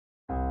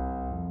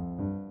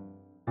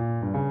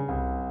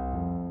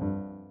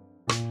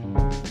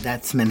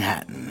that's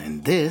Manhattan,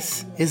 and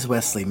this is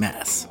Wesley,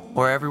 Mass.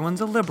 Where everyone's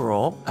a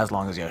liberal, as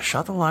long as you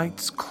shut the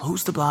lights,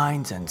 close the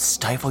blinds, and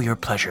stifle your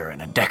pleasure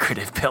in a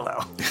decorative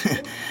pillow.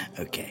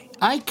 Okay,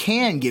 I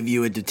can give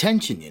you a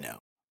detention, you know.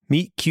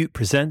 Meet Cute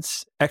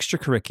presents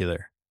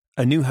Extracurricular,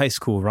 a new high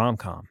school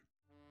rom-com.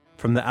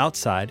 From the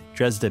outside,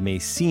 Dresda may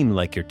seem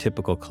like your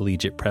typical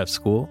collegiate prep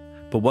school,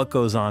 but what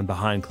goes on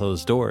behind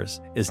closed doors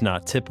is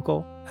not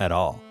typical at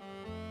all.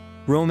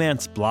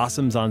 Romance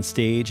blossoms on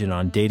stage and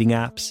on dating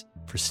apps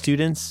for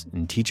students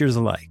and teachers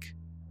alike.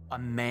 A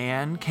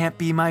man can't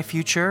be my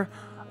future?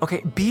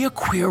 Okay, be a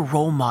queer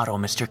role model,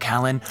 Mr.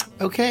 Callan.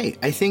 Okay,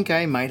 I think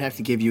I might have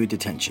to give you a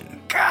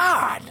detention.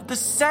 God, the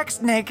sex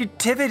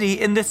negativity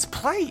in this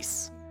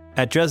place.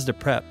 At Dresda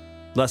Prep,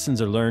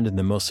 lessons are learned in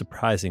the most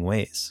surprising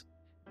ways.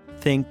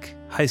 Think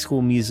High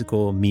School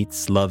Musical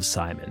meets Love,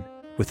 Simon,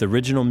 with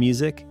original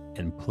music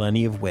and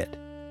plenty of wit.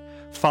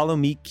 Follow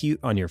Meet Cute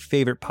on your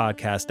favorite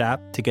podcast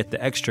app to get the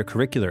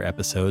extracurricular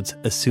episodes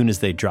as soon as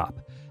they drop,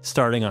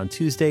 starting on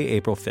Tuesday,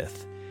 April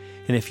 5th.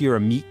 And if you're a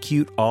Meet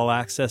Cute All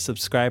Access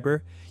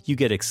subscriber, you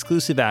get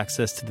exclusive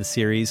access to the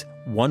series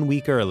 1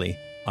 week early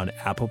on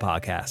Apple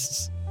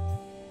Podcasts.